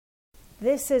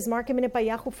This is Market Minute by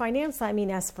Yahoo Finance. I'm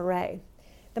Ines Ferre.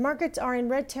 The markets are in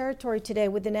red territory today,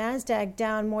 with the Nasdaq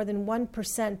down more than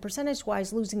 1%,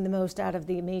 percentage-wise losing the most out of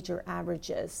the major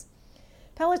averages.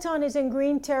 Peloton is in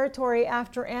green territory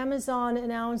after Amazon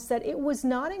announced that it was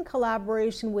not in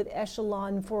collaboration with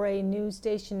Echelon for a new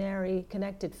stationary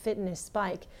connected fitness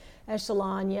bike.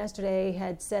 Echelon yesterday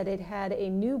had said it had a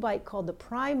new bike called the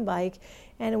Prime Bike,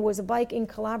 and it was a bike in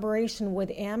collaboration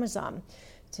with Amazon.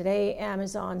 Today,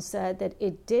 Amazon said that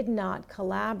it did not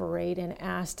collaborate and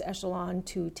asked Echelon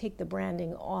to take the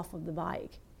branding off of the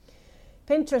bike.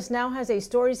 Pinterest now has a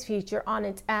stories feature on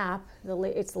its app.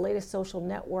 It's the latest social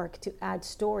network to add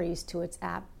stories to its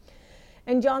app.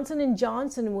 And Johnson &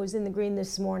 Johnson was in the green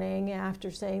this morning after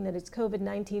saying that its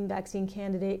COVID-19 vaccine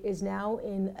candidate is now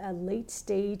in a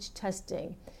late-stage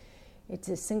testing. It's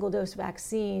a single-dose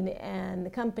vaccine, and the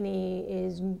company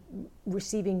is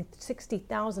receiving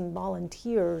 60,000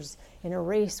 volunteers in a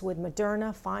race with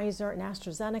Moderna, Pfizer, and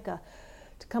AstraZeneca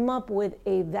to come up with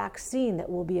a vaccine that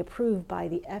will be approved by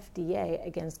the FDA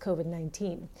against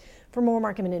COVID-19. For more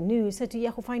Market Minute news, head to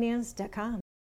yahoofinance.com.